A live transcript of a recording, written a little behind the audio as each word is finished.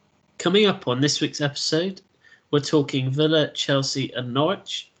Coming up on this week's episode, we're talking Villa, Chelsea and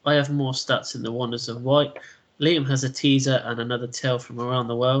Norwich. I have more stats in the Wonders of White. Liam has a teaser and another tale from around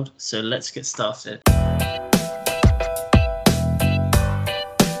the world, so let's get started.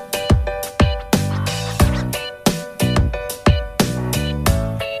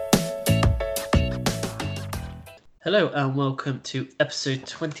 Hello and welcome to episode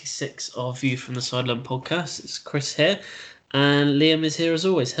 26 of View from the Sideline podcast. It's Chris here and Liam is here as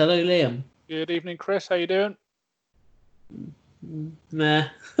always. Hello Liam. Good evening Chris, how you doing? Nah.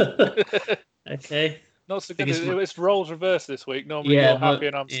 Okay. Not so good. It's roles reversed this week. Normally you're happy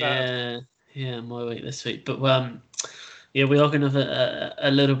and I'm sad. Yeah, my week this week. But we are going to have a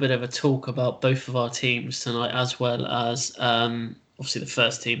little bit of a talk about both of our teams tonight, as well as obviously the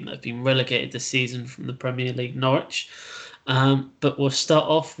first team that have been relegated this season from the Premier League, Norwich. But we'll start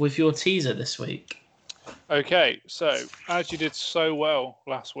off with your teaser this week. Okay, so as you did so well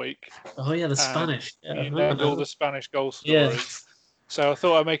last week. Oh yeah, the Spanish. Yeah, you named all the Spanish goal stories. Yeah. So I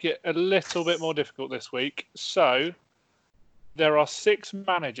thought I'd make it a little bit more difficult this week. So there are 6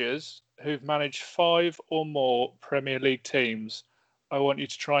 managers who've managed 5 or more Premier League teams. I want you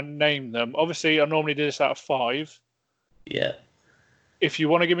to try and name them. Obviously, I normally do this out of 5. Yeah. If you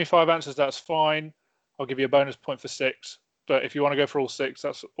want to give me 5 answers, that's fine. I'll give you a bonus point for 6. But if you want to go for all 6,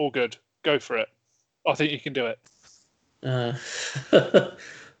 that's all good. Go for it. I think you can do it.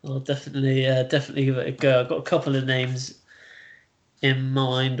 I'll definitely give it a go. I've got a couple of names in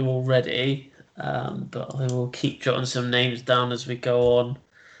mind already, but I will keep jotting some names down as we go on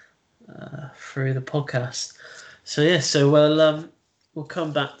through the podcast. So we'll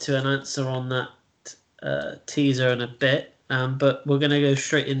come back to an answer on that teaser in a bit. But we're going to go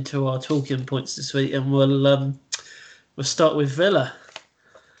straight into our talking points this week, and we'll start with Villa.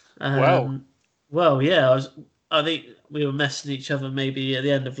 Well, yeah, I think we were messing each other maybe at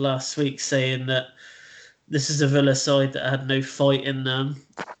the end of last week, saying that this is a Villa side that had no fight in them,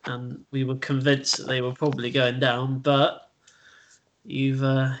 and we were convinced that they were probably going down. But you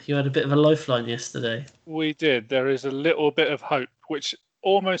had a bit of a lifeline yesterday. We did. There is a little bit of hope, which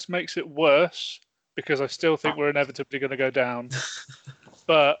almost makes it worse, because I still think we're inevitably going to go down.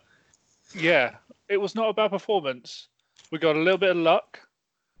 But, yeah, it was not a bad performance. We got a little bit of luck.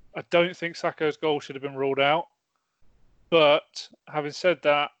 I don't think Sakho's goal should have been ruled out. But, having said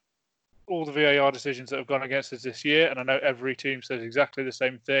that, all the VAR decisions that have gone against us this year, and I know every team says exactly the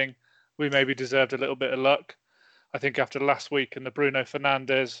same thing, we maybe deserved a little bit of luck. I think after last week and the Bruno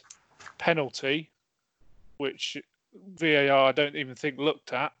Fernandes penalty, which VAR I don't even think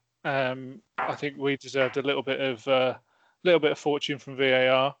looked at, I think we deserved a little bit of fortune from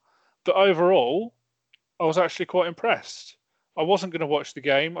VAR. But overall, I was actually quite impressed. I wasn't going to watch the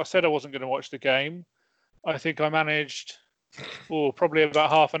game. I said I wasn't going to watch the game. I think I managed probably about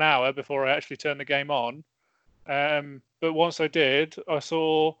half an hour before I actually turned the game on. But once I did, I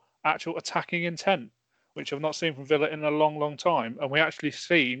saw actual attacking intent, which I've not seen from Villa in a long, long time. And we actually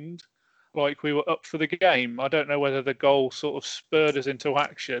seemed like we were up for the game. I don't know whether the goal sort of spurred us into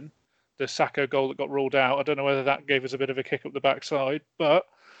action, the Sakho goal that got ruled out. I don't know whether that gave us a bit of a kick up the backside. But,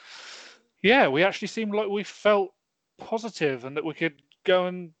 yeah, we actually seemed like we felt positive and that we could go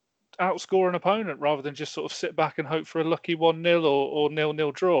and outscore an opponent rather than just sort of sit back and hope for a lucky 1-0 or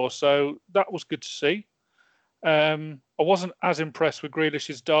 0-0 draw. So that was good to see. I wasn't as impressed with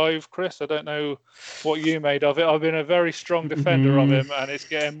Grealish's dive, Chris. I don't know what you made of it. I've been a very strong defender of him, and it's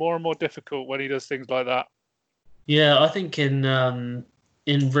getting more and more difficult when he does things like that. Yeah, I think in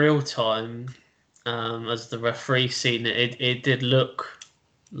real time, as the referee seen it, it did look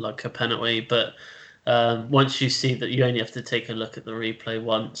like a penalty, but once you see that, you only have to take a look at the replay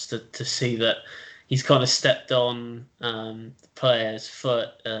once to see that he's kind of stepped on the player's foot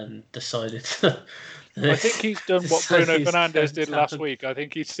and decided. I think he's done what Bruno Fernandes did last week. I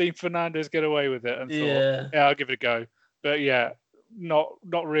think he's seen Fernandes get away with it and thought, yeah, I'll give it a go. But yeah, not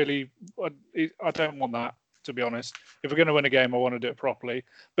really. I don't want that, to be honest. If we're going to win a game, I want to do it properly.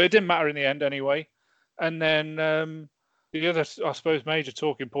 But it didn't matter in the end anyway. And then the other, I suppose, major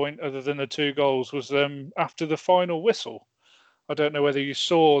talking point, other than the 2 goals, was after the final whistle. I don't know whether you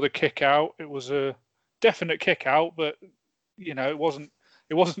saw the kick out. It was a definite kick out, but you know, it wasn't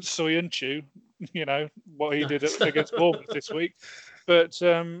Soyuncu, you know, what he did against Bournemouth this week. But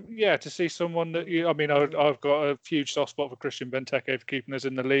to see someone that I've got a huge soft spot for Christian Benteke for keeping us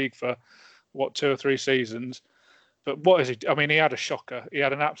in the league for 2 or 3 seasons. But what is he? I mean, he had a shocker. He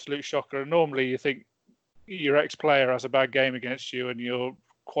had an absolute shocker. And normally you think your ex-player has a bad game against you and you're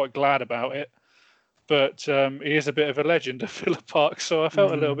quite glad about it. But he is a bit of a legend at Villa Park, so I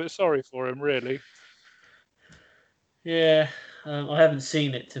felt a little bit sorry for him, really. Yeah, I haven't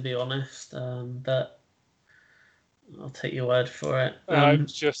seen it, to be honest, but I'll take your word for it.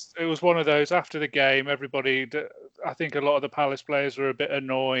 It was one of those after the game. I think a lot of the Palace players were a bit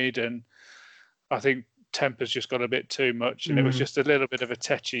annoyed, and I think temper's just got a bit too much, and it was just a little bit of a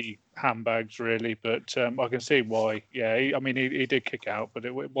tetchy handbags, really. But I can see why. Yeah, he did kick out, but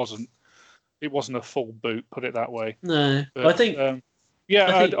it wasn't a full boot, put it that way. No, But I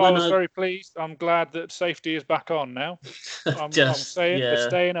when was very pleased. I'm glad that safety is back on now. I'm saying they're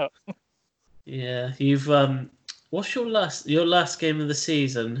staying up. Yeah, you've what's your last game of the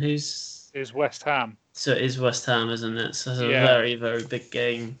season? Is West Ham. So it is West Ham, isn't it? So it's a Yeah. very, very big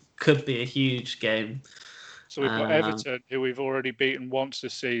game. Could be a huge game. So we've got Everton, who we've already beaten once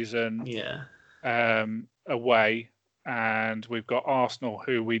this season. Yeah. Away, and we've got Arsenal,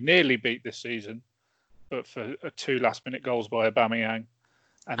 who we nearly beat this season, but for 2 last-minute goals by Aubameyang.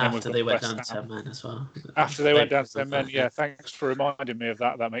 And then After they went down to 10 men as well. After they went down to 10 men, yeah. Thanks for reminding me of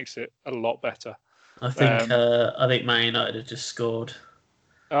that. That makes it a lot better. I think Man United have just scored.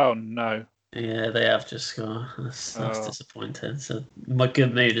 Oh no! Yeah, they have just scored. That's disappointing. So my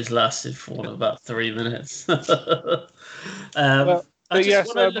good mood has lasted for about 3 minutes. Sorry,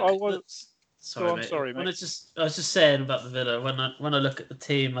 mate. I was just saying about the Villa. When I look at the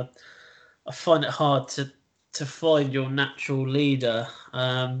team, I find it hard to find your natural leader.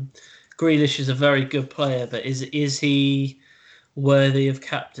 Grealish is a very good player, but is he worthy of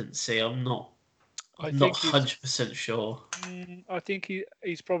captaincy? I'm not 100% sure. I think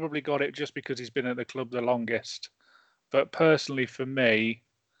he's probably got it just because he's been at the club the longest. But personally, for me,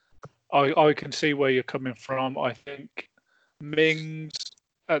 I can see where you're coming from. I think Mings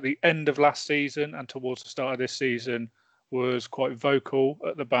at the end of last season and towards the start of this season was quite vocal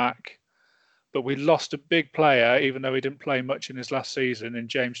at the back. But we lost a big player, even though he didn't play much in his last season, in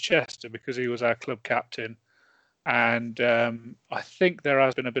James Chester, because he was our club captain. And I think there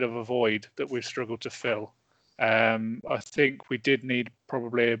has been a bit of a void that we've struggled to fill. I think we did need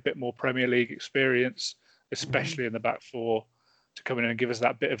probably a bit more Premier League experience, especially in the back four, to come in and give us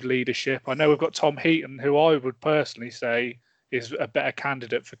that bit of leadership. I know we've got Tom Heaton, who I would personally say is a better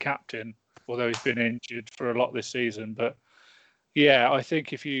candidate for captain, although he's been injured for a lot this season. But yeah, I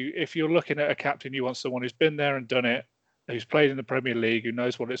think if you're looking at a captain, you want someone who's been there and done it, who's played in the Premier League, who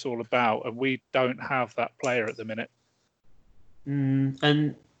knows what it's all about, and we don't have that player at the minute.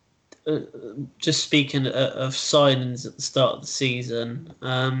 And just speaking of signings at the start of the season,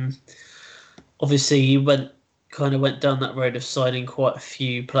 obviously you went down that road of signing quite a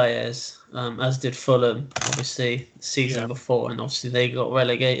few players, as did Fulham, obviously, the season before, and obviously they got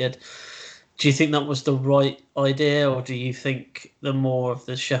relegated. Do you think that was the right idea, or do you think the more of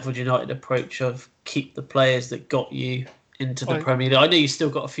the Sheffield United approach of keep the players that got you into the Premier League? I know you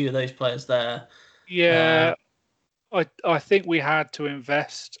still got a few of those players there. Yeah, I think we had to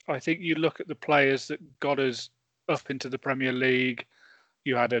invest. I think you look at the players that got us up into the Premier League.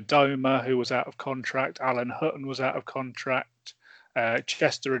 You had Adoma, who was out of contract. Alan Hutton was out of contract.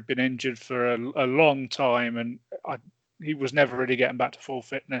 Chester had been injured for a long time, and he was never really getting back to full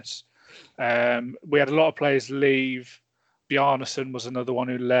fitness. We had a lot of players leave. Bjarnason was another one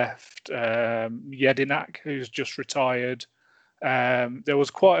who left. Jedinak, who's just retired. I'd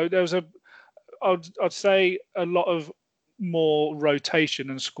say a lot of more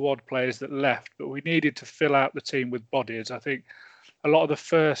rotation and squad players that left, but we needed to fill out the team with bodies. I think a lot of the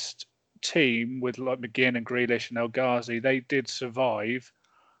first team with like McGinn and Grealish and El Ghazi, they did survive,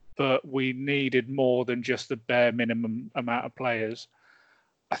 but we needed more than just the bare minimum amount of players.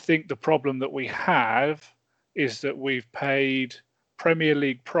 I think the problem that we have is that we've paid Premier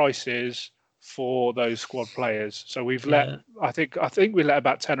League prices for those squad players. So we've I think we let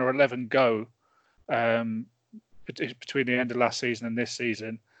about 10 or 11 go between the end of last season and this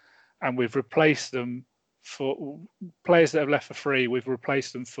season, and we've replaced them for players that have left for free. We've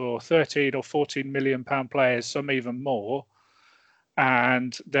replaced them for 13 or 14 million pound players, some even more,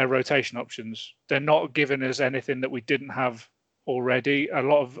 and they're rotation options. They're not giving us anything that we didn't have already. A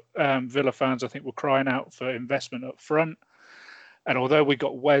lot of Villa fans, I think, were crying out for investment up front. And although we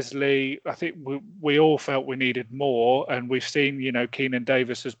got Wesley, I think we all felt we needed more. And we've seen, Keenan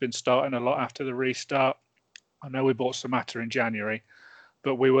Davis has been starting a lot after the restart. I know we bought Samatta in January,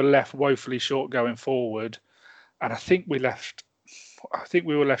 but we were left woefully short going forward. And I think we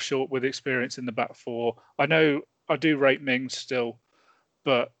were left short with experience in the back four. I know I do rate Mings still,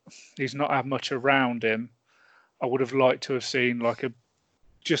 but he's not had much around him. I would have liked to have seen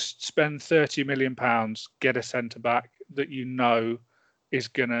just spend £30 million, get a centre back that is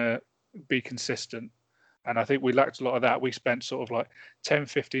going to be consistent. And I think we lacked a lot of that. We spent sort of 10,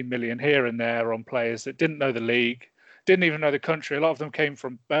 15 million here and there on players that didn't know the league, didn't even know the country. A lot of them came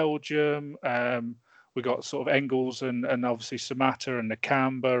from Belgium. We got sort of Engels and obviously Samata and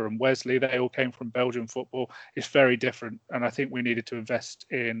Nakamba and Wesley. They all came from Belgian football. It's very different. And I think we needed to invest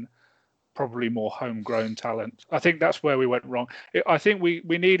in probably more homegrown talent. I think that's where we went wrong. I think we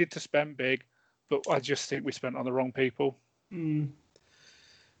needed to spend big, but I just think we spent on the wrong people.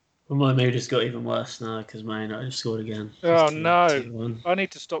 Well, my mood has got even worse now because Man United have scored again. Oh, It's no. 2-1. I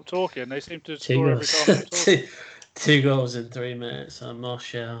need to stop talking. They seem to Two score every goals. time I'm talking. Two goals in 3 minutes.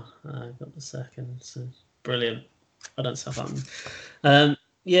 Martial got the second. So brilliant. I don't Southampton.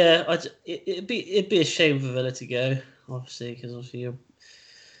 Yeah, it'd be a shame for Villa to go, obviously, because obviously you're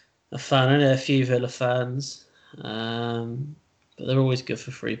a fan. I know a few Villa fans, but they're always good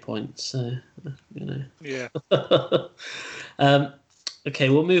for 3 points. So Yeah. Okay,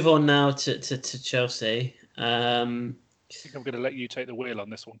 we'll move on now to Chelsea. I think I'm going to let you take the wheel on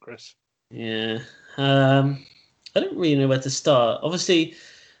this one, Chris. Yeah. I don't really know where to start. Obviously,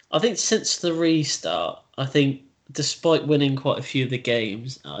 I think since the restart, I think despite winning quite a few of the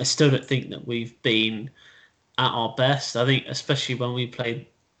games, I still don't think that we've been at our best. I think especially when we played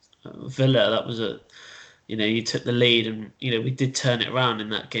Villa, that was you took the lead and, we did turn it around in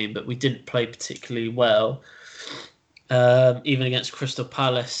that game, but we didn't play particularly well. Even against Crystal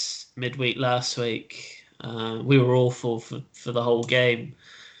Palace midweek last week, we were awful for the whole game.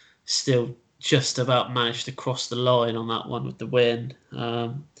 Still just about managed to cross the line on that one with the win.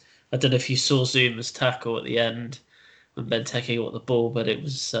 I don't know if you saw Zuma's tackle at the end when Benteke got the ball, but it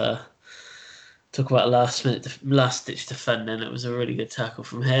was talk about last ditch defending. It was a really good tackle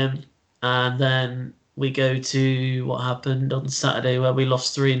from him. And then we go to what happened on Saturday where we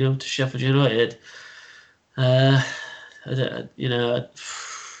lost 3-0 to Sheffield United. I don't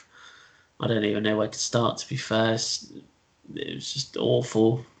even know where to start, to be fair. It was just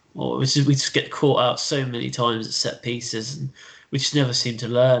awful. We just get caught out so many times at set pieces, and we just never seem to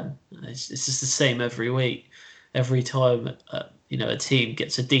learn. It's just the same every week. Every time a team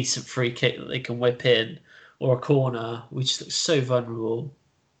gets a decent free kick that they can whip in, or a corner, we just look so vulnerable.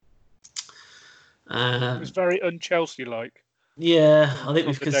 It was very un-Chelsea-like. Yeah, I think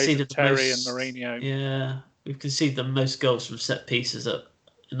we've the days conceded of Terry most, and Mourinho. Yeah, we've conceded the most goals from set pieces in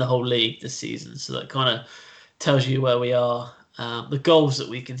the whole league this season. So that kind of tells you where we are. The goals that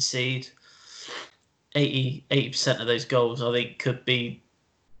we concede, 80% of those goals, I think, could be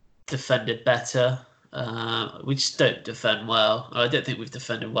defended better. We just don't defend well. I don't think we've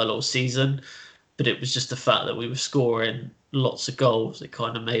defended well all season, but it was just the fact that we were scoring lots of goals that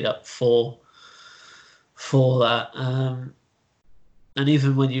kind of made up for that. And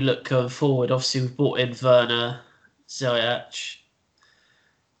even when you look going forward, obviously we've brought in Werner, Ziyech,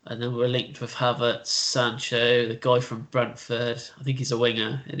 and then we're linked with Havertz, Sancho, the guy from Brentford. I think he's a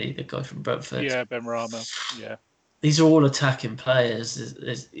winger, isn't he? The guy from Brentford. Yeah, Benrahma. Yeah. These are all attacking players.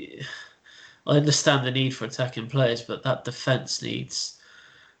 I understand the need for attacking players, but that defence needs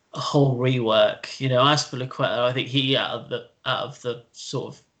a whole rework. Azpilicueta, I think he out of the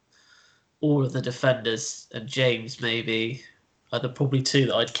sort of all of the defenders, and James maybe are the probably two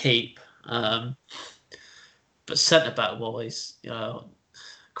that I'd keep. But centre back wise,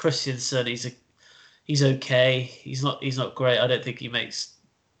 Christensen, he's okay. He's not great. I don't think he makes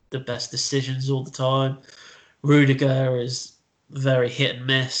the best decisions all the time. Rudiger is very hit and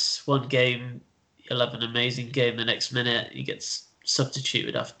miss. One game, he'll have an amazing game. The next minute, he gets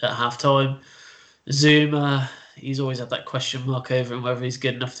substituted at half time. Zuma, he's always had that question mark over him whether he's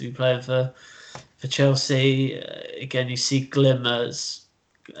good enough to be playing for Chelsea. Again, you see a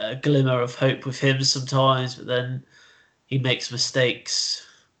glimmer of hope with him sometimes, but then he makes mistakes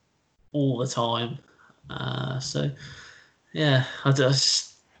all the time. So, yeah, Do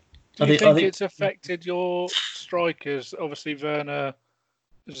you think it's affected your strikers? Obviously, Werner,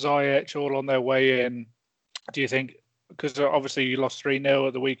 Ziyech, all on their way in. Do you think, because obviously you lost 3-0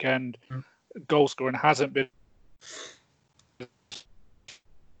 at the weekend, goal scoring hasn't been. Do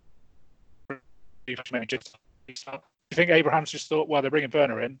you think Abraham's just thought, well, they're bringing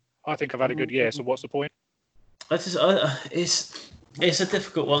Werner in? I think I've had a good year, so what's the point? It's a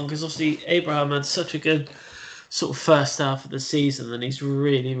difficult one because obviously Abraham had such a good sort of first half of the season, and he's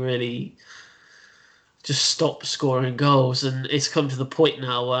really, really just stopped scoring goals. And it's come to the point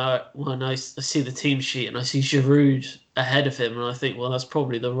now where when I see the team sheet and I see Giroud ahead of him, and I think, well, that's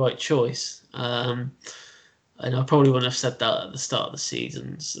probably the right choice. And I probably wouldn't have said that at the start of the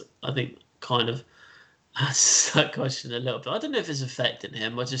season. So I think kind of answers that question a little bit. I don't know if it's affecting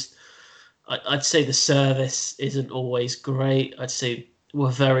him. I'd say the service isn't always great. I'd say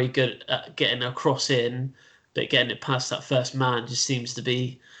we're very good at getting a cross in, but getting it past that first man just seems to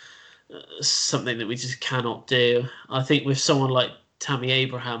be something that we just cannot do. I think with someone like Tammy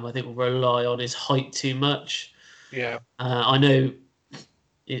Abraham, I think we'll rely on his height too much. Yeah. I know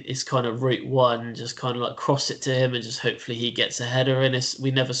it's kind of route one, just kind of like cross it to him and just hopefully he gets a header in.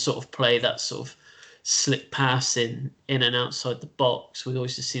 We never sort of play that sort of slick pass in and outside the box. We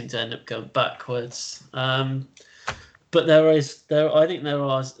always just seem to end up going backwards. But I think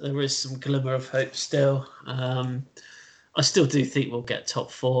there is some glimmer of hope still. I still do think we'll get top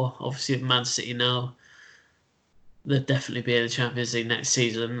four. Obviously, with Man City now, they'll definitely be in the Champions League next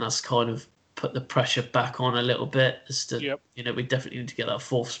season. That's kind of put the pressure back on a little bit. As to, we definitely need to get that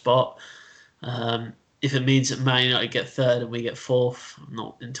fourth spot. If it means that Man United get third and we get fourth, I'm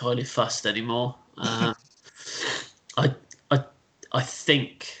not entirely fussed anymore. I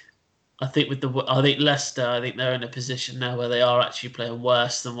think Leicester, I think they're in a position now where they are actually playing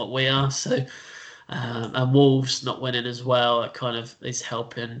worse than what we are. So. And Wolves not winning as well, it kind of is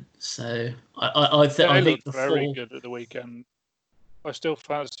helping. So I think the very good at the weekend. I still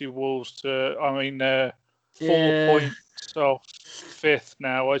fancy Wolves to. I mean, 4 points off fifth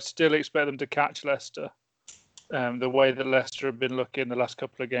now. I still expect them to catch Leicester. The way that Leicester have been looking the last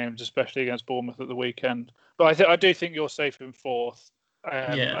couple of games, especially against Bournemouth at the weekend. But I do think you're safe in fourth.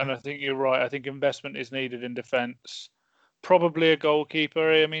 And I think you're right. I think investment is needed in defence. Probably a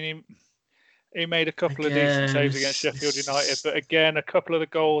goalkeeper. I mean, he made a couple of decent saves against Sheffield United, but again, a couple of the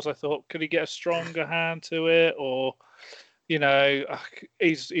goals, I thought, could he get a stronger hand to it? Or,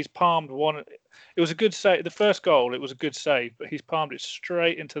 he's palmed one. It was a good save. The first goal, it was a good save, but he's palmed it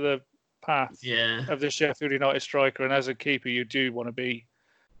straight into the path of the Sheffield United striker. And as a keeper, you want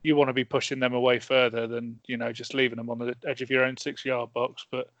to be pushing them away further than just leaving them on the edge of your own 6-yard box.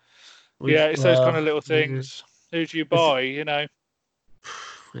 But it's those kind of little things. Who do you buy?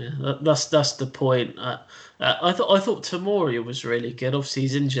 Yeah, that's the point. I thought Tomori was really good. Obviously,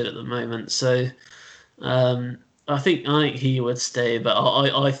 he's injured at the moment, so I think he would stay. But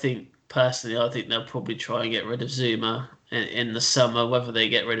I think personally, I think they'll probably try and get rid of Zuma in the summer. Whether they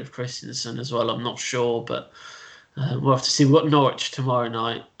get rid of Christensen as well, I'm not sure. But we'll have to see. We've got Norwich tomorrow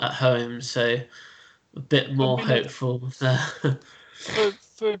night at home, so a bit more hopeful.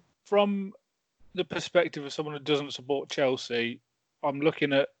 From the perspective of someone who doesn't support Chelsea, I'm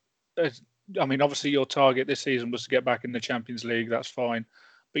looking at. I mean, obviously, your target this season was to get back in the Champions League. That's fine,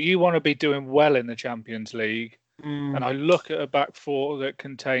 but you want to be doing well in the Champions League. And I look at a back four that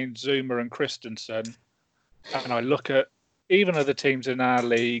contains Zuma and Christensen, and I look at even other teams in our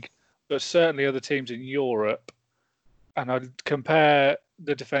league, but certainly other teams in Europe, and I compare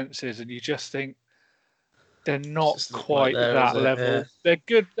the defences, and you just think they're not quite that level. Yeah. They're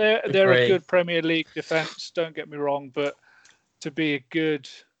good. They're a good Premier League defence. Don't get me wrong, but to be a good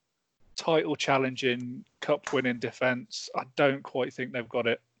title challenging, cup winning defence, I don't quite think they've got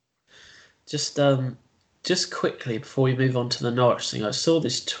it. Just quickly before we move on to the Norwich thing, I saw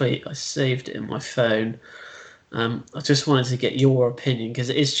this tweet. I saved it in my phone. I just wanted to get your opinion because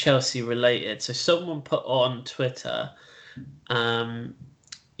it is Chelsea related. So someone put on Twitter,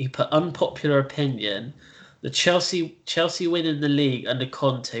 he put unpopular opinion. The Chelsea winning the league under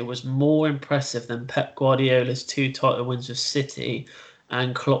Conte was more impressive than Pep Guardiola's 2 title wins with City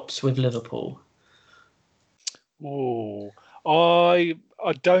and Klopp's with Liverpool. Oh, I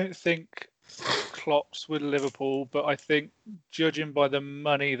don't think Klopp's with Liverpool, but I think judging by the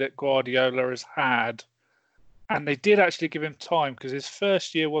money that Guardiola has had, and they did actually give him time because his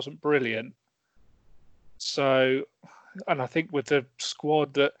first year wasn't brilliant. So. And I think with the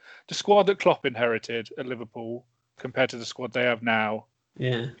squad that Klopp inherited at Liverpool compared to the squad they have now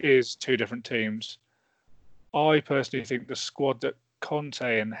is 2 different teams. I personally think the squad that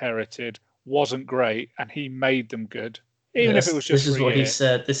Conte inherited wasn't great, and he made them good. Even if it was just this is what he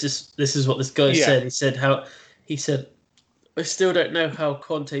said. This is what this guy said. He said I still don't know how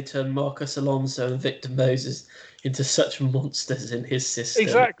Conte turned Marcus Alonso and Victor Moses into such monsters in his system.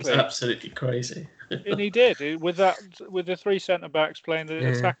 Exactly, it's absolutely crazy. And he did with the 3 centre backs playing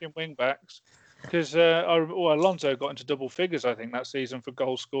the attacking wing backs. Because Alonso got into double figures, I think, that season for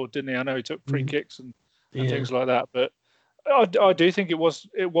goals scored, didn't he? I know he took free kicks and things like that, but I do think it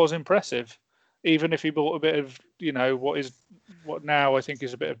was impressive, even if he bought a bit of what now I think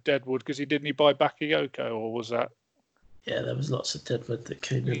is a bit of deadwood because he buy Bakayoko, or was that? Yeah, there was lots of deadwood that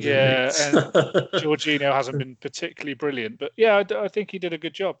came in. Yeah, and Jorginho hasn't been particularly brilliant, but I think he did a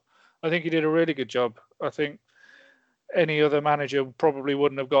good job. I think he did a really good job. I think any other manager probably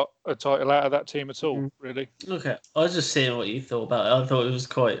wouldn't have got a title out of that team at all, really. Okay, I was just seeing what you thought about it. I thought it was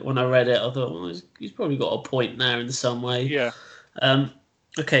when I read it, I thought, he's probably got a point there in some way. Yeah.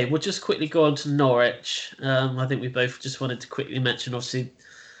 Okay, we'll just quickly go on to Norwich. I think we both just wanted to quickly mention, obviously,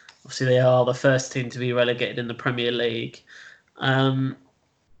 Obviously, they are the first team to be relegated in the Premier League. Kind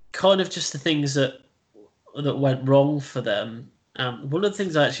of just the things that went wrong for them. One of the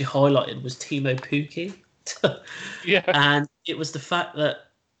things I actually highlighted was Timo Pukki. Yeah. And it was the fact that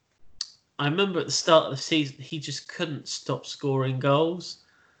I remember at the start of the season, he just couldn't stop scoring goals.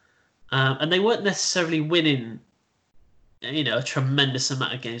 And they weren't necessarily winning, a tremendous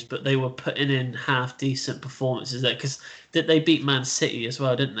amount of games, but they were putting in half decent performances there because they beat Man City as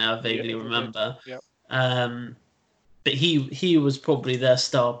well, didn't they? I vaguely remember. Yeah. But he was probably their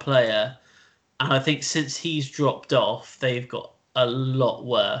star player. And I think since he's dropped off, they've got a lot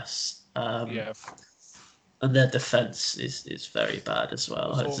worse. Yeah. And their defence is very bad as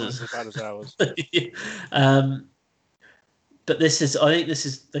well. It's almost as bad as ours. But I think this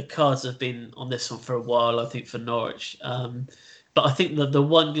is the cards have been on this one for a while. I think for Norwich, but I think the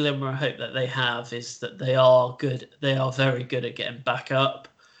one glimmer of hope that they have is that they are good. They are very good at getting back up.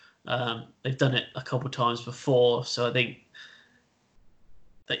 They've done it a couple of times before, so I think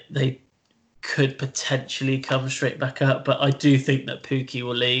they could potentially come straight back up. But I do think that Pukki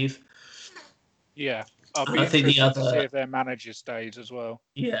will leave. Yeah. I'll be interested to see if their manager stays as well.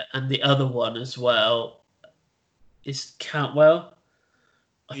 Yeah, and the other one as well is Cantwell.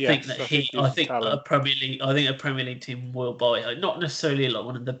 I think a Premier League team will buy. Not necessarily like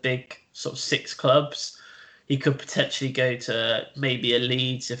one of the big sort of 6 clubs. He could potentially go to maybe a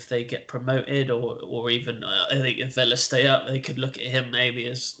Leeds if they get promoted, or even I think if Villa stay up, they could look at him maybe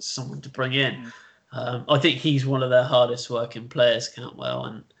as someone to bring in. I think he's one of their hardest working players,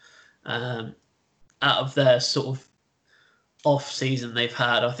 Cantwell, and out of their sort of off season they've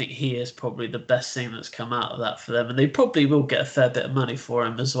had, I think he is probably the best thing that's come out of that for them, and they probably will get a fair bit of money for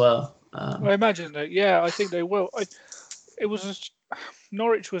him as well. I imagine that. Yeah, I think they will.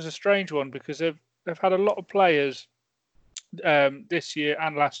 Norwich was a strange one because they've had a lot of players this year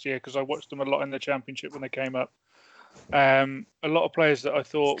and last year, because I watched them a lot in the Championship when they came up. A lot of players that I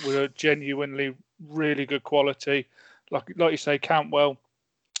thought were genuinely really good quality, like you say, Cantwell,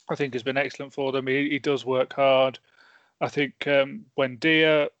 I think has been excellent for them. He does work hard. I think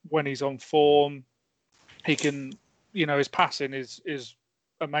Buendia, when he's on form, he can, his passing is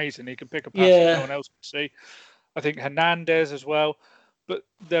amazing. He can pick a pass that no one else can see. I think Hernandez as well, but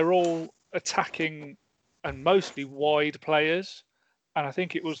they're all attacking and mostly wide players. And I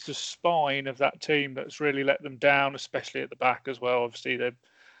think it was the spine of that team that's really let them down, especially at the back as well. Obviously,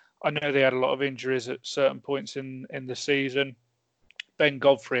 I know they had a lot of injuries at certain points in the season. Ben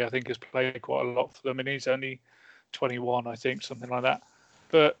Godfrey, I think, has played quite a lot for them, and he's only 21, I think, something like that.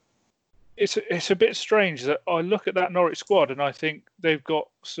 But it's a bit strange that I look at that Norwich squad and I think they've got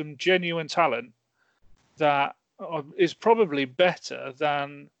some genuine talent that is probably better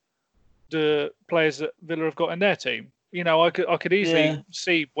than the players that Villa have got in their team. I could easily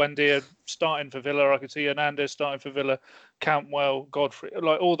see Buendia starting for Villa. I could see Hernandez starting for Villa, Cantwell, Godfrey,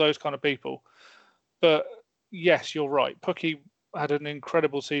 like all those kind of people. But yes, you're right. Pukki had an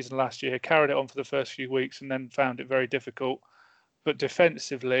incredible season last year, carried it on for the first few weeks and then found it very difficult. But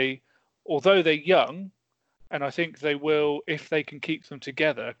defensively, although they're young, and I think they will, if they can keep them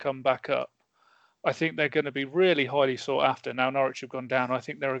together, come back up, I think they're going to be really highly sought after. Now Norwich have gone down. I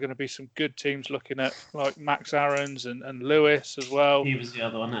think there are going to be some good teams looking at like Max Aarons and Lewis as well. He was the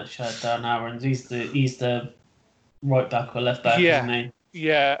other one that shut down Aarons. He's the right back or left back, isn't he?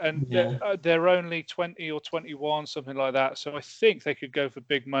 Yeah, and they're only 20 or 21, something like that. So I think they could go for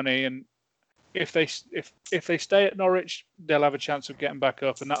big money, and if they stay at Norwich, they'll have a chance of getting back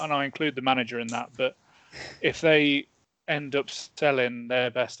up, and I include the manager in that. But if they end up selling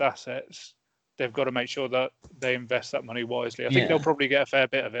their best assets, they've got to make sure that they invest that money wisely. I think they'll probably get a fair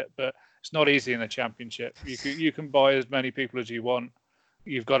bit of it, but it's not easy in the Championship. You can buy as many people as you want.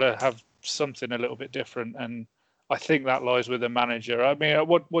 You've got to have something a little bit different, and I think that lies with the manager. I mean,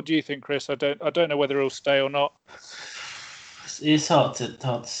 what do you think, Chris? I don't know whether he'll stay or not. It's hard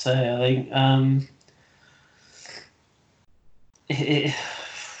to say. I think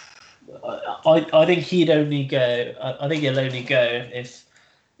I think he'd only go. I think he'll only go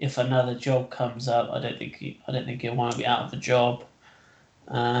if another job comes up. I don't think he'll want to be out of the job.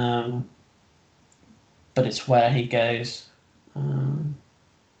 But it's where he goes.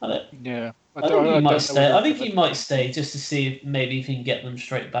 I think he might stay. I think he might stay just to see if maybe he can get them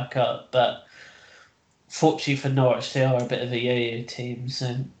straight back up. But fortunately for Norwich, they are a bit of a yo-yo team.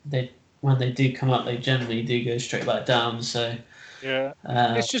 So when they do come up, they generally do go straight back down. So yeah,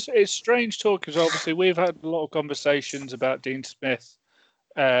 it's strange talk because obviously we've had a lot of conversations about Dean Smith,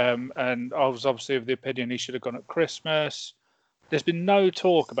 and I was obviously of the opinion he should have gone at Christmas. There's been no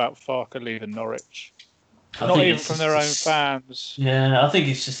talk about Farke leaving Norwich. I Not think even it's from just, their own fans. yeah, I think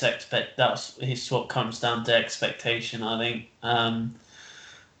it's just it's what comes down to expectation. I think. I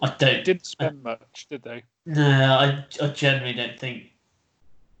They don't. didn't spend much, did they? No, I generally don't think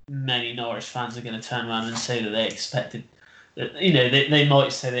many Norwich fans are going to turn around and say that they expected. They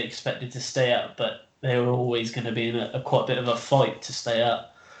might say they expected to stay up, but they were always going to be in a quite a bit of a fight to stay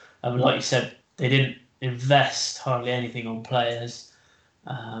up. Like you said, they didn't invest hardly anything on players.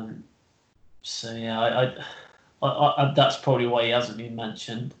 Um, so yeah, that's probably why he hasn't been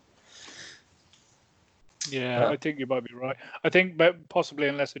mentioned. Yeah, I But think you might be right. I think but possibly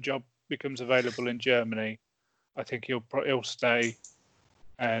unless a job becomes available in Germany, I think he'll stay.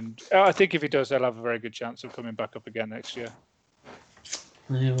 And I think if he does, they'll have a very good chance of coming back up again next year.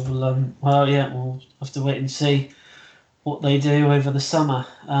 yeah, we'll have to wait and see what they do over the summer.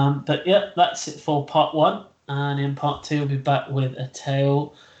 But yeah, that's it for part one. And in part two, we'll be back with a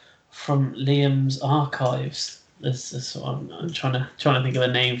tale from Liam's archives. This is what I'm trying to think of a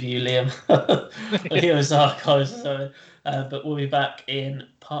name for you, Liam. Liam's archives. But we'll be back in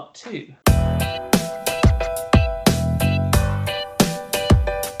part two.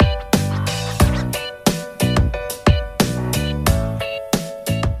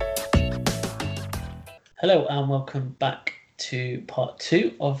 Hello and welcome back to part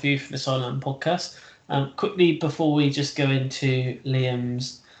two of View from the Sideline podcast. Quickly before we just go into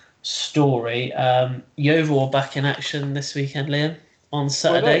Liam's story, Yeovil are back in action this weekend, Liam, on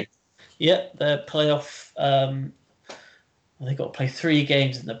Saturday. Yep, the playoff. They got to play 3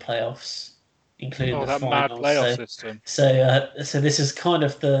 games in the playoffs, including the that finals. mad playoff system. So this is kind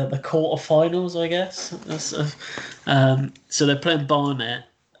of the quarterfinals, I guess. So they're playing Barnet,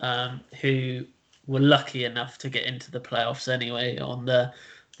 who were lucky enough to get into the playoffs anyway on the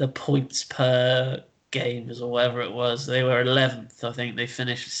points per games or whatever it was. They were 11th, I think. They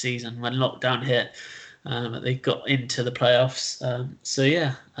finished the season when lockdown hit. They got into the playoffs.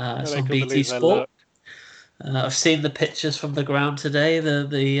 It's on BT Sport. I've seen the pictures from the ground today.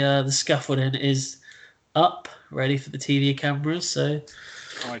 The scaffolding is up, ready for the TV cameras. So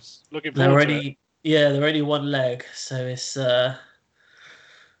nice. Looking they're forward to already, it. yeah, they're only one leg, so so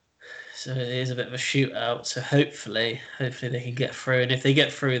it is a bit of a shootout. So hopefully they can get through, and if they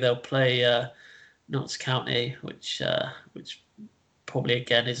get through, they'll play Notts County, which probably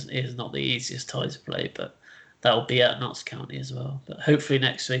again is not the easiest tie to play, but that'll be at Notts County as well. But hopefully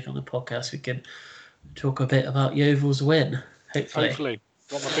next week on the podcast we can talk a bit about Yeovil's win. Hopefully.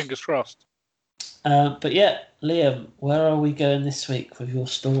 Got my fingers crossed. But yeah, Liam, where are we going this week with your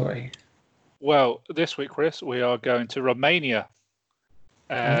story? Well, this week, Chris, we are going to Romania.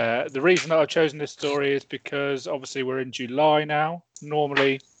 The reason that I've chosen this story is because obviously we're in July now.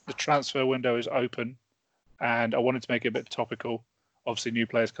 Normally the transfer window is open, and I wanted to make it a bit topical. Obviously new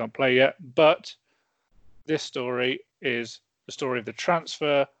players can't play yet, but this story is the story of the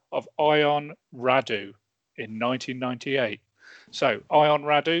transfer of Ion Radu in 1998. So Ion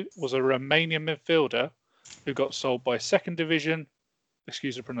Radu was a Romanian midfielder who got sold by second division,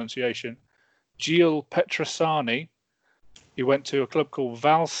 excuse the pronunciation, Gil Petrosani. He went to a club called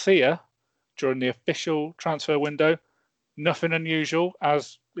Valsia during the official transfer window. Nothing unusual,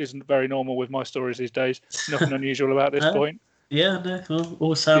 as isn't very normal with my stories these days. Nothing unusual about this point. Yeah, no,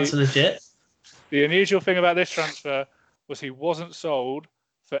 all sounds legit. The unusual thing about this transfer was he wasn't sold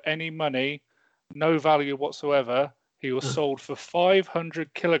for any money, no value whatsoever. He was sold for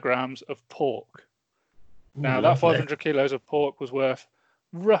 500 kilograms of pork. Now, that 500 kilos of pork was worth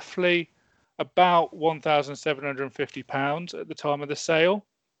roughly about £1,750 at the time of the sale.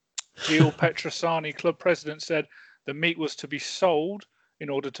 Gil Petrosani, club president, said the meat was to be sold in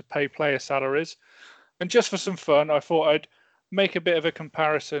order to pay player salaries. And just for some fun, I thought I'd make a bit of a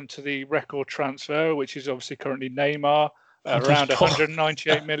comparison to the record transfer, which is obviously currently Neymar, around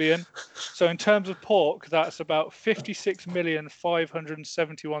 198 million. So in terms of pork, that's about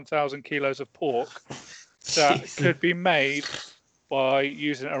 56,571,000 kilos of pork that could be made by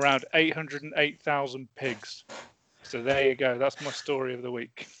using around 808,000 pigs. So there you go. That's my story of the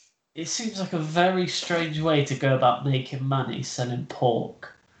week. It seems like a very strange way to go about making money selling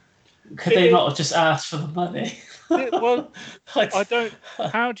pork. Could they not have just asked for the money? Well, I don't.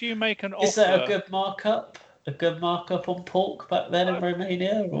 How do you make an offer? Is that a good markup? A good markup on pork back then in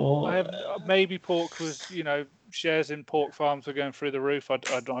Romania, or maybe pork was, shares in pork farms were going through the roof. I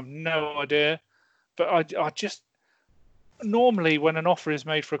have no idea, but I just normally when an offer is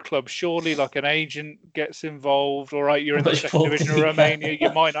made for a club, surely like an agent gets involved. All right, you're in the second division of Romania,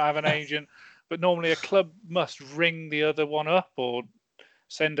 you might not have an agent, but normally a club must ring the other one up or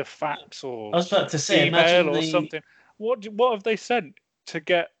send a fax or I was about to say, email or something. What have they sent to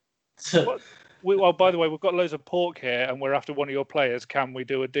get? Well, by the way, we've got loads of pork here, and we're after one of your players. Can we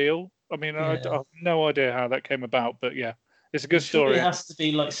do a deal? I mean, I have no idea how that came about, but yeah, it's a good story. It has to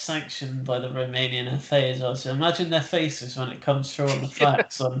be like sanctioned by the Romanian FA as well. So imagine their faces when it comes through on the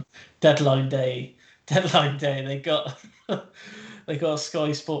fax on deadline day. Deadline day, they got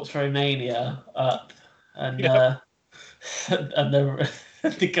Sky Sports Romania up, and and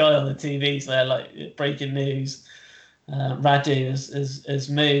the guy on the TV's there like breaking news. Radu has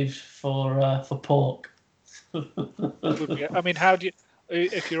moved for pork. I mean, how do you,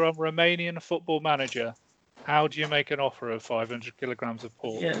 if you're on Romanian Football Manager, how do you make an offer of 500 kilograms of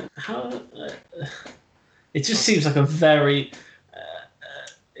pork? Yeah, it just seems like a very.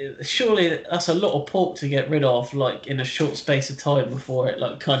 Surely that's a lot of pork to get rid of, like in a short space of time before it,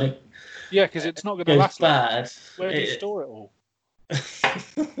 like kind of. Yeah, because it's not going to last bad. Where do you store it all?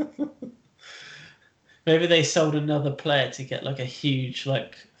 Maybe they sold another player to get like a huge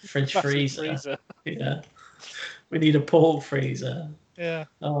like fridge freezer. Yeah, we need a pork freezer. Yeah.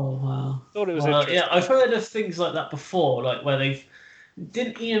 Oh wow. Thought it was interesting. Yeah, I've heard of things like that before, like where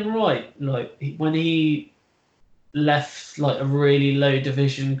didn't Ian Wright, like when he left like a really low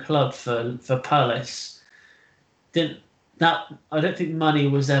division club for Palace, I don't think money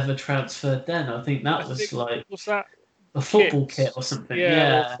was ever transferred then. I think that was that a football kit or something.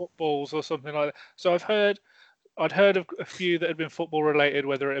 Yeah, or footballs or something like that. So I'd heard of a few that had been football related,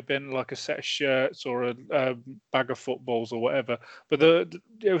 whether it had been like a set of shirts or a bag of footballs or whatever. But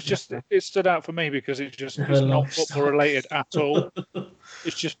it stood out for me because it's not football related at all.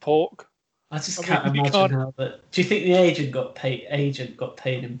 It's just pork. I can't imagine how. But do you think the agent got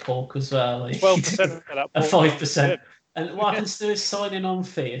paid in pork as well? 12% of that. 5%. And what happens to his signing on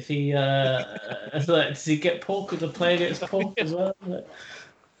fee if he does he get pork or the player gets pork as well?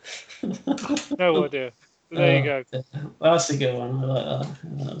 No idea. There you go. That's a good one. I like that.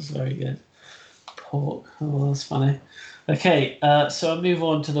 That was very good. Pork. Oh, that's funny. Okay, so I'll move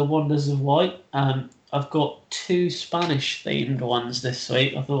on to the Wonders of White. I've got 2 Spanish-themed ones this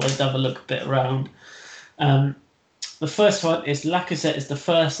week. I thought I'd have a look a bit around. The first one is Lacazette is the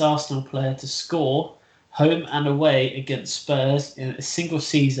first Arsenal player to score home and away against Spurs in a single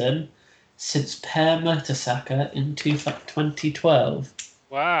season since Per Mertesacker in 2012.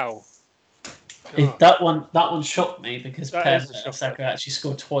 Wow. That one shocked me because Per Mertesacker actually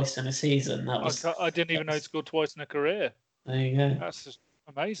scored twice in a season. I didn't even know he scored twice in a career. There you go. That's just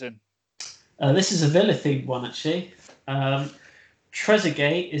amazing. This is a Villa-themed one, actually.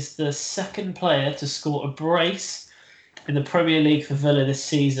 Trezeguet is the second player to score a brace in the Premier League for Villa this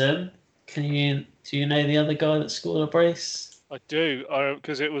season. Do you know the other guy that scored a brace? I do,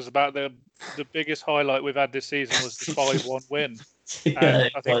 because it was about the biggest highlight we've had this season was the 5-1 win. Yeah,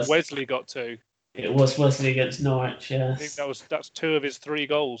 I think Wesley got 2. It was Wesley against Norwich, yeah. I think that's 2 of his 3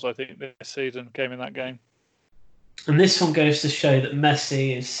 goals, I think, this season came in that game. And this one goes to show that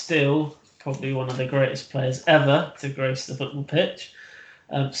Messi is still probably one of the greatest players ever to grace the football pitch.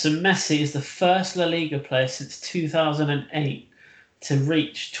 So Messi is the first La Liga player since 2008 to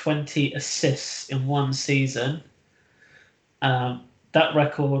reach 20 assists in one season. That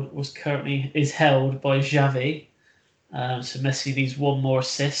record is held by Xavi. So Messi needs 1 more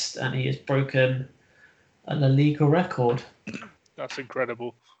assist, and he has broken a La Liga record. That's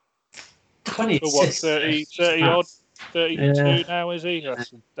incredible. 20 for assists. 30 odd, 32 now, is he?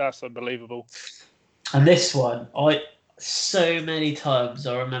 That's unbelievable. And this one, so many times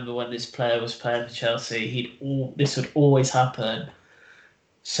I remember when this player was playing for Chelsea, this would always happen.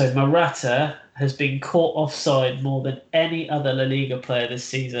 So Morata has been caught offside more than any other La Liga player this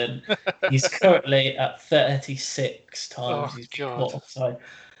season. He's currently at 36 times he's been caught offside.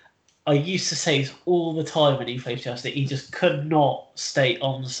 I used to say this all the time when he played Chelsea. He just could not stay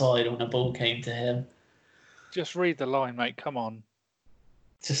onside when a ball came to him. Just read the line, mate. Come on.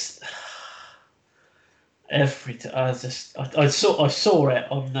 Just every time. I saw it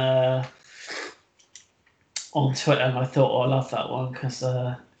on Twitter, and I thought, I love that one because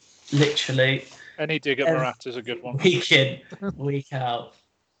literally any dig at Morata is a good one. Week in, week out,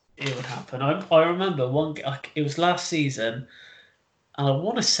 it would happen. I remember it was last season, and I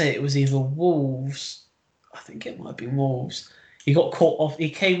want to say it was either Wolves. I think it might have been Wolves. He got caught off. He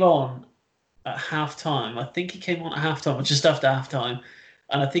came on at half time. I think he came on at half time, or just after half time,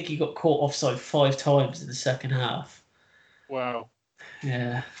 and I think he got caught offside 5 times in the second half. Wow.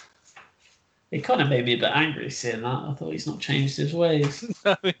 Yeah. It kind of made me a bit angry seeing that. I thought he's not changed his ways.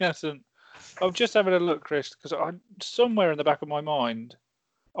 No, he hasn't. I'm just having a look, Chris, because somewhere in the back of my mind,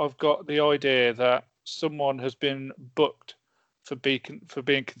 I've got the idea that someone has been booked for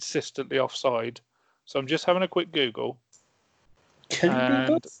being consistently offside. So I'm just having a quick Google. Can you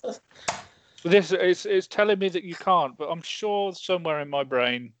be booked? It's telling me that you can't, but I'm sure somewhere in my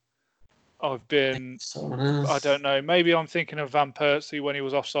brain I've been. Someone else. I don't know. Maybe I'm thinking of Van Persie when he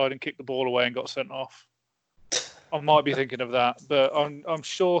was offside and kicked the ball away and got sent off. I might be thinking of that, but I'm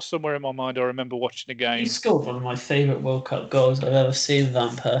sure somewhere in my mind I remember watching a game. He scored one of my favourite World Cup goals I've ever seen,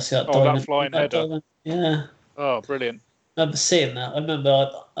 Van Persie. That flying header. Yeah. Oh, brilliant. I remember seeing that. I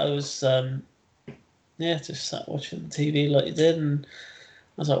remember I was just sat watching the TV like you did, and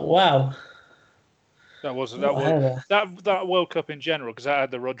I was like, wow. That World Cup in general, because that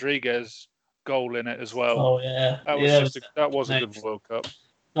had the Rodriguez goal in it as well. Oh yeah. That was a good World Cup.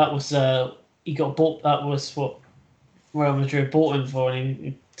 That was he got bought. That was what Real Madrid bought him for, and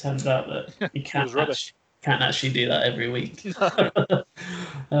it turns out that he can't actually do that every week.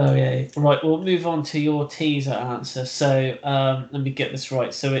 Oh yeah. Right, we'll move on to your teaser answer. So let me get this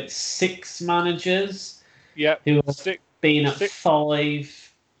right. So it's 6 managers. Yeah. Who have been at 5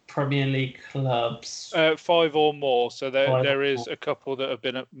 Premier League clubs. 5 or more. So there is a couple that have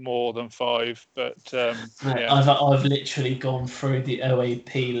been at more than 5, but yeah. I've literally gone through the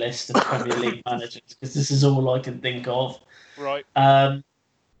OAP list of Premier League managers because this is all I can think of. Right.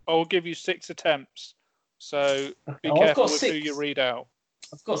 I'll give you 6 attempts. So be careful with who you read out.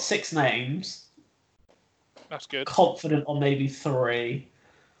 I've got 6 names. That's good. Confident on maybe 3.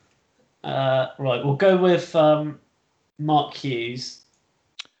 Right, we'll go with Mark Hughes.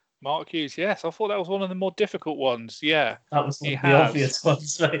 Mark Hughes, yes. I thought that was one of the more difficult ones. Yeah. That was one of the obvious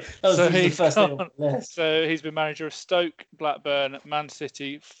ones. That was the first thing on the list. So he's been manager of Stoke, Blackburn, Man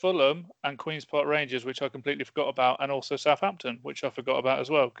City, Fulham, and Queen's Park Rangers, which I completely forgot about, and also Southampton, which I forgot about as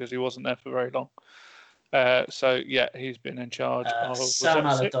well because he wasn't there for very long. So yeah, he's been in charge of Sam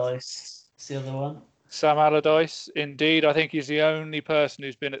Allardyce. That's the other one. Sam Allardyce, indeed. I think he's the only person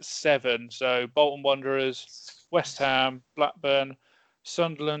who's been at 7. So Bolton Wanderers, West Ham, Blackburn,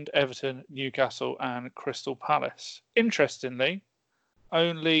 Sunderland, Everton, Newcastle, and Crystal Palace. Interestingly,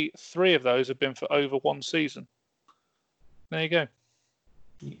 only 3 of those have been for over 1 season. There you go.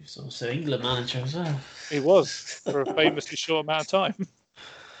 He was also England manager as well. He was, for a famously short amount of time.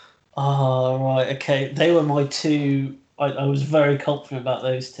 Oh, right, okay. They were my 2. I was very confident about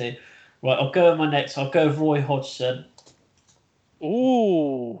those 2. Right, I'll go with my next. I'll go with Roy Hodgson.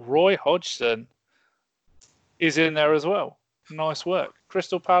 Ooh, Roy Hodgson is in there as well. Nice work.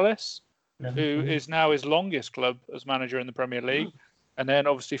 Crystal Palace, who is now his longest club as manager in the Premier League. And then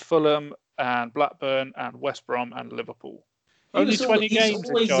obviously Fulham and Blackburn and West Brom and Liverpool. Only 20 games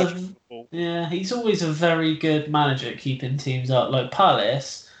in charge of football. Yeah, he's always a very good manager at keeping teams up. Like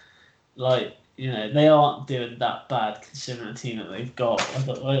Palace, they aren't doing that bad considering the team that they've got.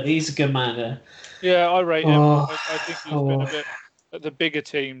 He's a good manager. Yeah, I rate him. I think he's been a bit, at the bigger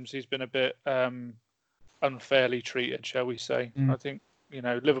teams, he's been a bit unfairly treated, shall we say. I think,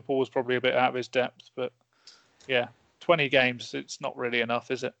 Liverpool was probably a bit out of his depth, but yeah, 20 games, it's not really enough,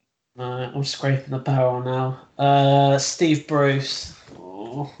 is it? I'm scraping the barrel now. Steve Bruce.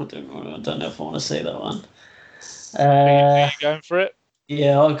 Oh, I don't know if I want to say that one. Are you going for it?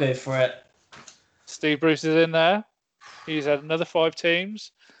 Yeah, I'll go for it. Steve Bruce is in there. He's had another 5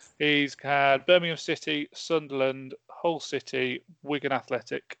 teams. He's had Birmingham City, Sunderland, Hull City, Wigan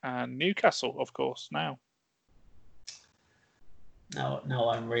Athletic, and Newcastle, of course, now. No,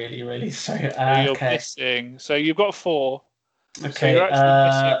 I'm really, really sorry. You're missing. So you've got 4. Okay. So you're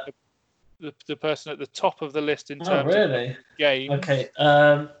actually missing the person at the top of the list in terms of games. Okay.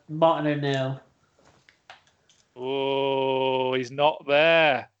 Martin O'Neill. Oh, he's not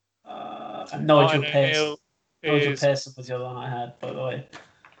there. And Nigel Pearson. Nigel Pearson was the other one I had, by the way.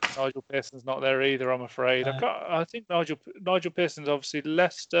 Nigel Pearson's not there either, I'm afraid. I think Nigel Pearson's obviously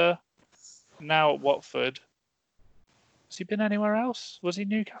Leicester, now at Watford. Has he been anywhere else? Was he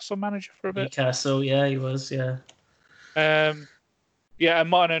Newcastle manager for a bit? Newcastle, yeah, he was, yeah. And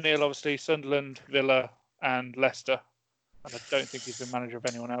Martin O'Neill, obviously, Sunderland, Villa, and Leicester. And I don't think he's been manager of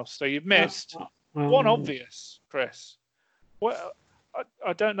anyone else. So you've missed one obvious, Chris. Well,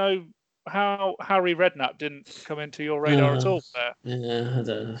 I don't know how Harry Redknapp didn't come into your radar at all there. Yeah, I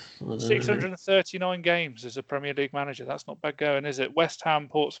don't know. 639 games as a Premier League manager. That's not bad going, is it? West Ham,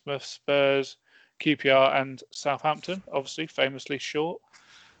 Portsmouth, Spurs, QPR, and Southampton, obviously, famously short.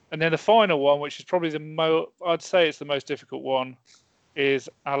 And then the final one, which is probably I'd say it's the most difficult one, is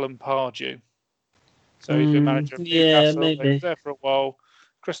Alan Pardew. So he's been manager of Newcastle. Maybe. He was there for a while.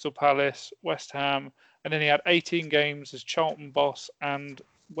 Crystal Palace, West Ham, and then he had 18 games as Charlton boss and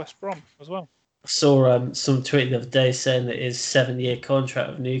West Brom as well. I saw some tweet the other day saying that his 7-year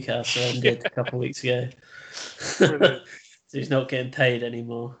contract with Newcastle ended a couple of weeks ago. So he's not getting paid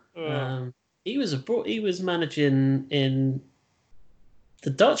anymore. He was managing in the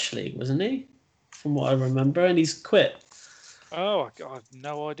Dutch league, wasn't he? from what I remember, and he's quit. Oh, I have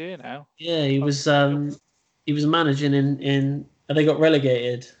no idea now. Yeah, he was managing in and they got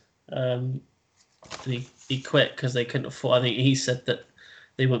relegated. And he quit because they couldn't afford. I think he said that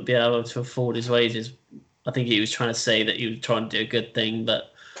they wouldn't be able to afford his wages. I think he was trying to say that he was trying to do a good thing,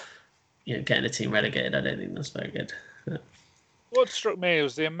 but getting a team relegated, I don't think that's very good. What struck me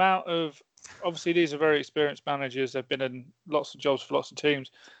was the amount of, obviously these are very experienced managers. They've been in lots of jobs for lots of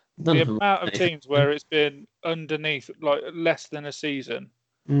teams. The amount of teams where it's been underneath, like less than a season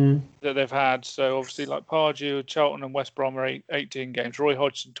that they've had. So obviously like Pardew, Charlton and West Brom are 18 games. Roy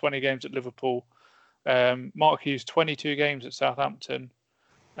Hodgson, 20 games at Liverpool. Mark Hughes, 22 games at Southampton.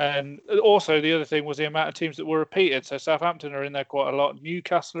 And also the other thing was the amount of teams that were repeated. So Southampton are in there quite a lot.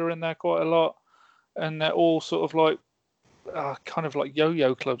 Newcastle are in there quite a lot. And they're all sort of like kind of like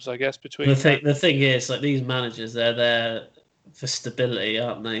yo-yo clubs, I guess, between the thing is, like, these managers, they're there for stability,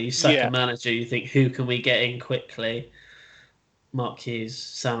 aren't they? You sack a manager, you think, who can we get in quickly? Mark Hughes,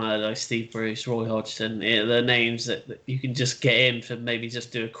 Sam Allardyce, Steve Bruce, Roy Hodgson. They're names that you can just get in for maybe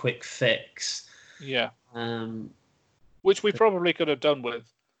just do a quick fix. Yeah. Which we probably could have done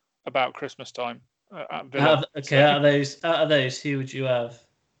with about Christmas time at Villa. Out of those, who would you have?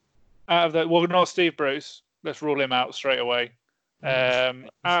 Well, not Steve Bruce. Let's rule him out straight away. Out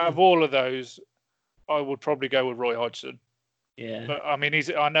of all of those, I would probably go with Roy Hodgson. Yeah. But I mean,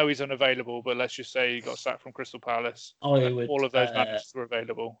 I know he's unavailable, but let's just say he got sacked from Crystal Palace. All of those managers were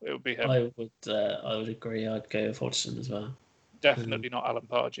available. It would be him. I would agree. I'd go with Hodgson as well. Definitely not Alan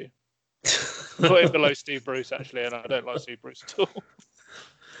Pardew. Put him below Steve Bruce, actually, and I don't like Steve Bruce at all.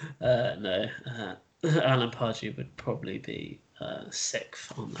 No. Alan Pardew would probably be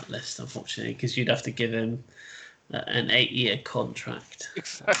sixth on that list, unfortunately, because you'd have to give him an 8-year contract.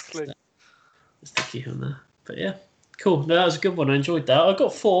 Exactly. Just to keep him there. But yeah, cool. No, that was a good one. I enjoyed that. I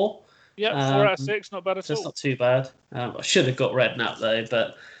got 4. Yeah, 4 out of 6, not bad at all. That's not too bad. I should have got Redknapp though,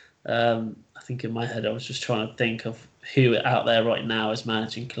 but I think in my head I was just trying to think of who out there right now is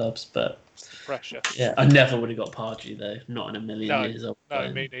managing clubs, but pressure. Yeah, I never would have got Pardew though. Not in a million years.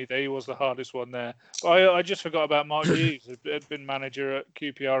 No, me neither. He was the hardest one there. But I just forgot about Mark Hughes, who had been manager at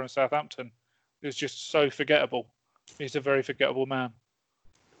QPR and Southampton. He was just so forgettable. He's a very forgettable man.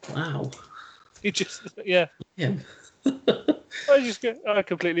 Wow. He just, yeah. I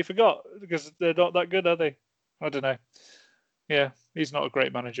completely forgot because they're not that good, are they? I don't know. Yeah, he's not a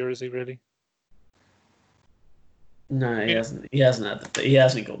great manager, is he? Really? No, he hasn't. He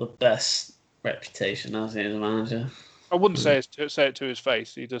hasn't got the best reputation, has he, as a manager? I wouldn't say it to his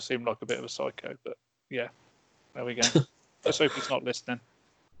face. He does seem like a bit of a psycho, but yeah, there we go. Let's hope he's not listening.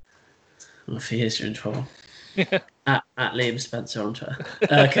 Well, if he is, you're in trouble. Yeah. At Liam Spencer on Twitter.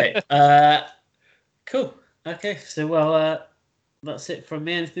 Okay. Cool. Okay. So, that's it from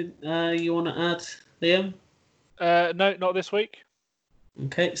me. Anything you want to add, Liam? No, not this week.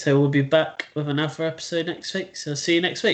 Okay. So we'll be back with another episode next week. So see you next week.